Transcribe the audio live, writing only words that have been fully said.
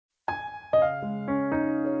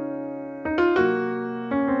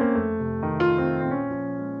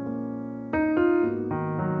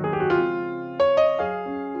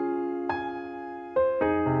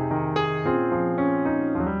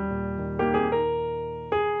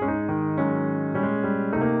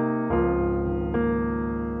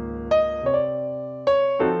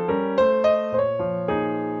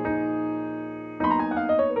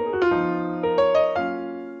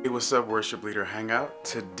What's up, worship leader Hangout?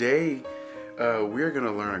 Today we're going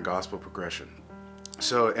to learn a gospel progression.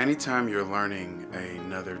 So anytime you're learning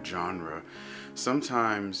another genre,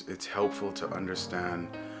 sometimes it's helpful to understand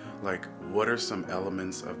like what are some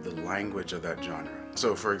elements of the language of that genre.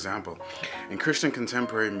 So for example, in Christian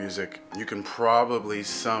contemporary music, you can probably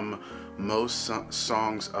sum most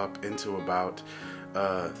songs up into about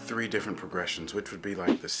 3 different progressions, which would be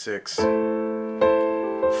like the 6, 4,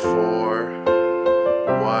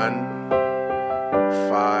 1,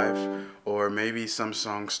 5, or maybe some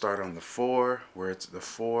songs start on the 4, where it's the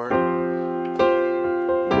 4, 1,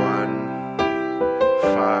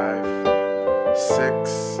 5,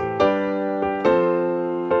 6.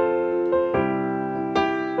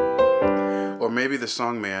 Or maybe the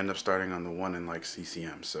song may end up starting on the 1 in like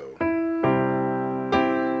CCM, so.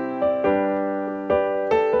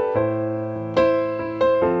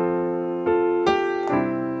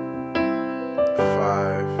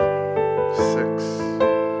 5, 6,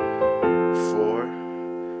 4,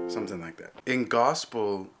 something like that. In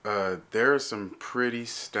gospel, there are some pretty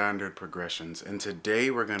standard progressions, and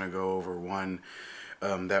today we're gonna go over one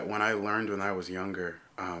that when I learned when I was younger,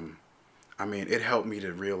 I mean, it helped me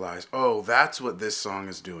to realize, oh, that's what this song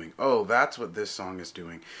is doing. Oh, that's what this song is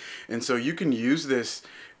doing. And so you can use this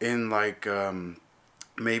in like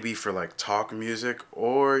maybe for like talk music,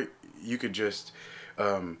 or you could just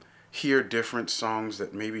hear different songs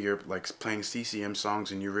that maybe you're like playing CCM songs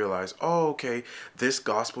and you realize, oh, okay, this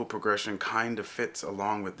gospel progression kind of fits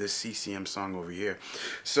along with this CCM song over here.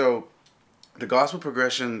 So the gospel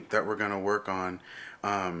progression that we're going to work on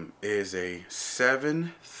is a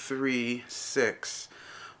 7-3-6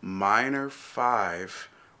 minor 5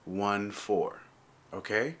 1 4.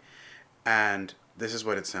 Okay, and this is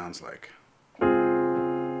what it sounds like.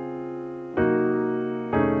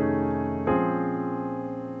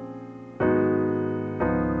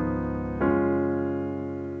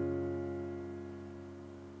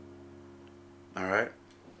 All right,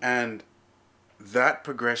 and that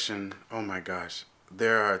progression, oh my gosh,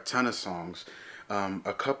 there are a ton of songs.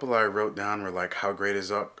 A couple I wrote down were like, how great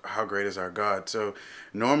is our God. So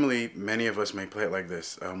normally many of us may play it like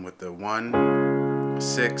this, with the 1,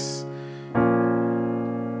 6,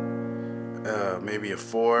 maybe a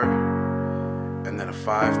 4, and then a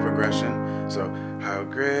 5 progression. So how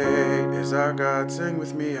great is our God, sing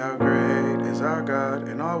with me, how great is our God,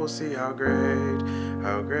 and all will see how great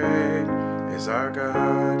is our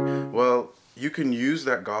God. Well, you can use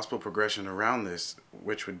that gospel progression around this,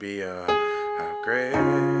 which would be how great.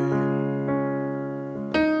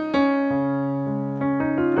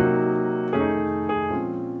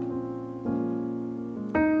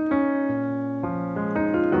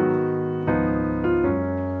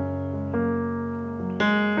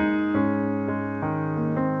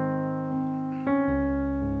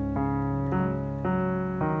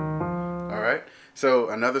 Alright, so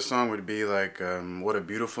another song would be like What a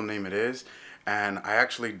Beautiful Name It Is, and I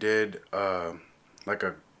actually did like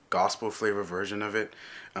a gospel flavor version of it,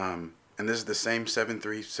 and this is the same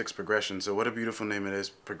 7-3-6 progression. So What a Beautiful Name It Is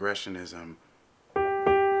progression is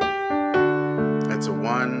it's a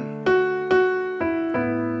 1,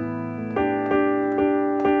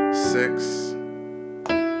 6,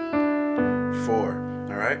 4.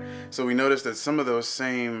 Alright, so we notice that some of those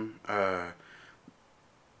same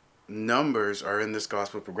numbers are in this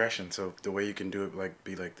gospel progression. So the way you can do it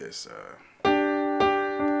be like this.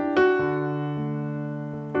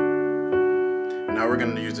 Now we're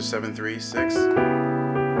going to use the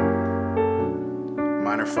 7-3-6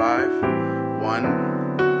 minor 5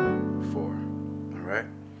 1 4. All right.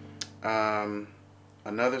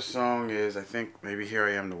 Another song is, I think, maybe Here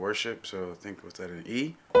I Am to Worship. So I think, what's that, in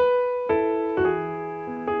E?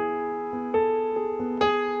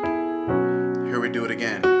 Here we do it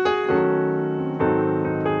again.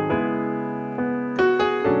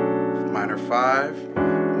 Minor 5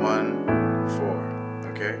 1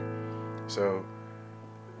 4. Okay. So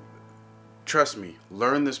trust me,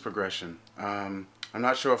 learn this progression. I'm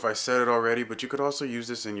not sure if I said it already, but you could also use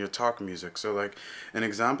this in your talk music. So like an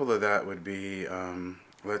example of that would be,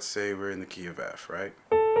 let's say we're in the key of F, right?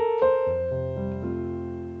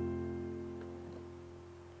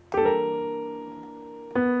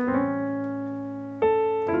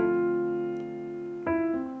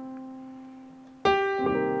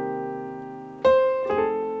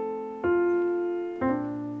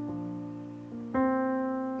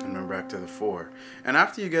 Back to the 4, and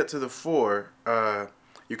after you get to the 4,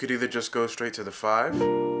 you could either just go straight to the 5,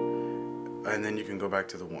 and then you can go back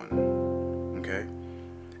to the 1. Okay,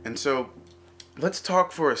 and so let's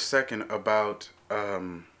talk for a second about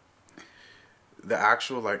the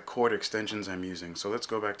actual like chord extensions I'm using. So let's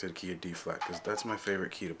go back to the key of D flat, because that's my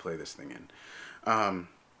favorite key to play this thing in.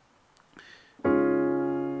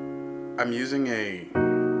 I'm using a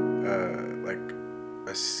like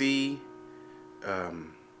a C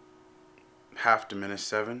half diminished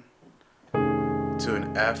 7 to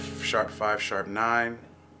an F sharp 5 sharp 9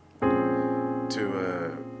 to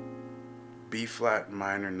a B flat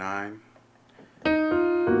minor 9,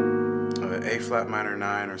 A flat minor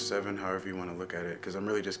 9 or 7, however you want to look at it, because I'm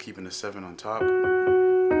really just keeping the 7 on top.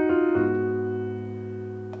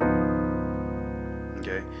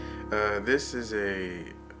 Okay, this is a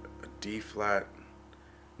D flat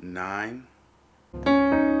 9,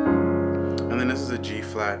 and then this is a G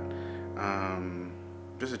flat,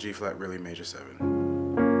 just a G flat really major 7.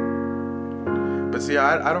 But see,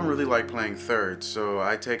 I don't really like playing thirds, so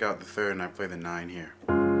I take out the third and I play the 9 here.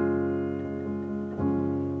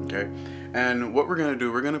 Okay, and what we're going to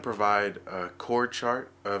do, we're going to provide a chord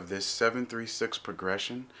chart of this 7-3-6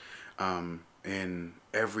 progression in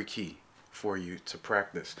every key for you to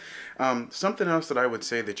practice. Something else that I would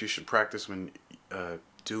say that you should practice when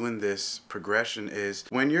doing this progression is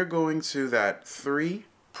when you're going to that 3,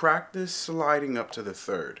 practice sliding up to the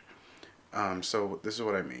 3rd. So this is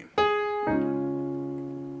what I mean.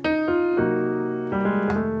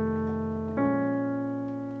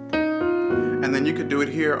 And then you could do it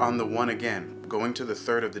here on the 1 again, going to the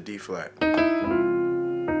 3rd of the D flat.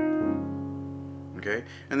 Okay?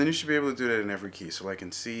 And then you should be able to do that in every key. So like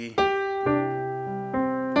in C.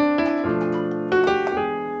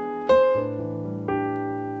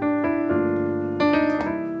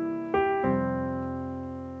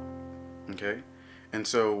 Okay? And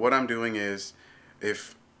so what I'm doing is,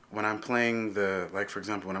 when I'm playing the, like for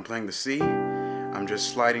example, when I'm playing the C, I'm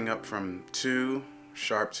just sliding up from 2,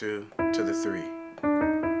 sharp 2 to the 3.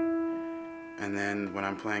 And then when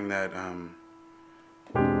I'm playing that,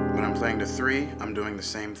 when I'm playing the 3, I'm doing the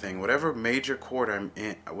same thing. Whatever major chord I'm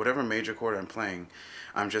playing,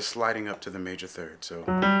 I'm just sliding up to the major 3rd. So,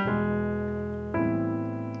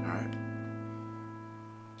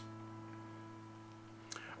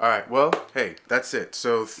 all right, well, hey, that's it.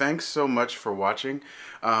 So thanks so much for watching.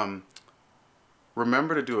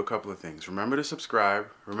 Remember to do a couple of things. Remember to subscribe.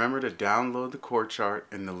 Remember to download the chord chart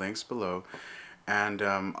in the links below. And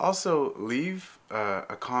also leave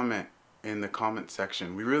a comment in the comment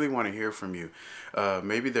section. We really want to hear from you.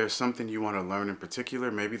 Maybe there's something you want to learn in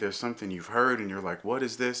particular. Maybe there's something you've heard and you're like, what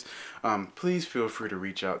is this? Please feel free to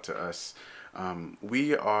reach out to us.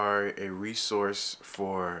 We are a resource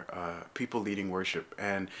for people leading worship,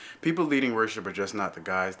 and people leading worship are just not the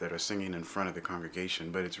guys that are singing in front of the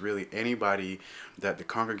congregation, but it's really anybody that the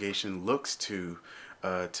congregation looks to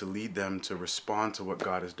lead them to respond to what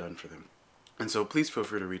God has done for them. And so please feel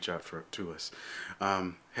free to reach out to us.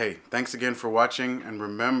 Hey, thanks again for watching, and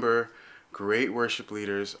remember, great worship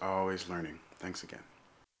leaders are always learning. Thanks again.